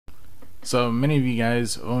So many of you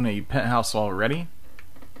guys own a penthouse already.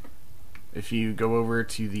 If you go over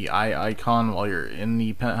to the eye icon while you're in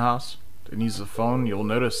the penthouse and use the phone, you'll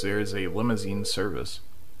notice there is a limousine service.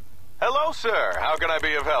 Hello, sir. How can I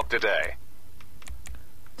be of help today?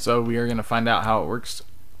 So we are going to find out how it works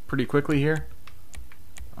pretty quickly here.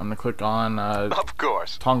 I'm going to click on Of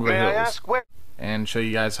course. Tonga May I Hills ask where? and show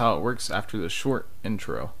you guys how it works after the short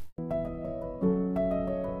intro.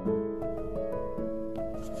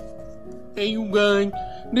 Hey you guys,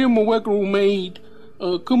 this is my work roommate.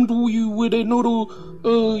 Come to you with another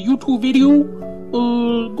YouTube video.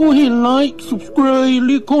 Go ahead and like, subscribe,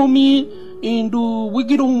 leave a comment, and we'll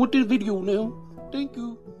get on with this video now. Thank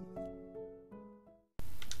you.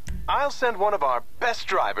 I'll send one of our best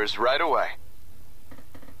drivers right away.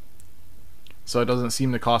 So it doesn't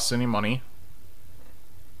seem to cost any money.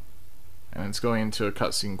 And it's going into a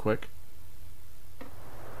cutscene quick.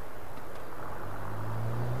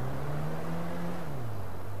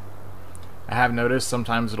 I have noticed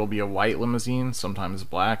sometimes it'll be a white limousine, sometimes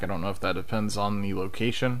black. I don't know if that depends on the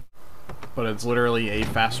location. But it's literally a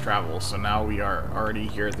fast travel, so now we are already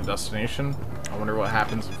here at the destination. I wonder what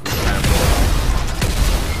happens if we kind of blow it up.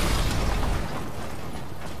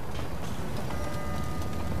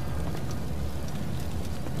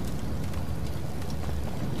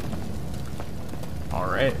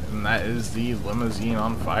 Alright, and that is the limousine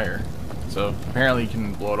on fire. So apparently you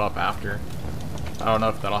can blow it up after. I don't know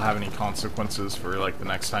if that'll have any consequences for like the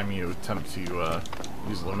next time you attempt to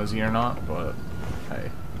use limousine or not, but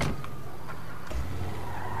hey.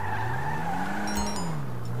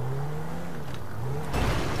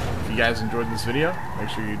 If you guys enjoyed this video, make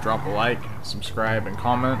sure you drop a like, subscribe, and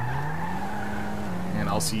comment, and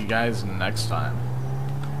I'll see you guys next time.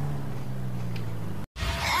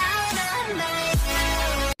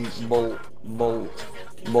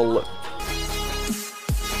 Bullet.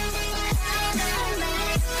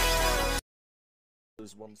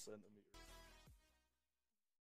 Is 1 centimeter.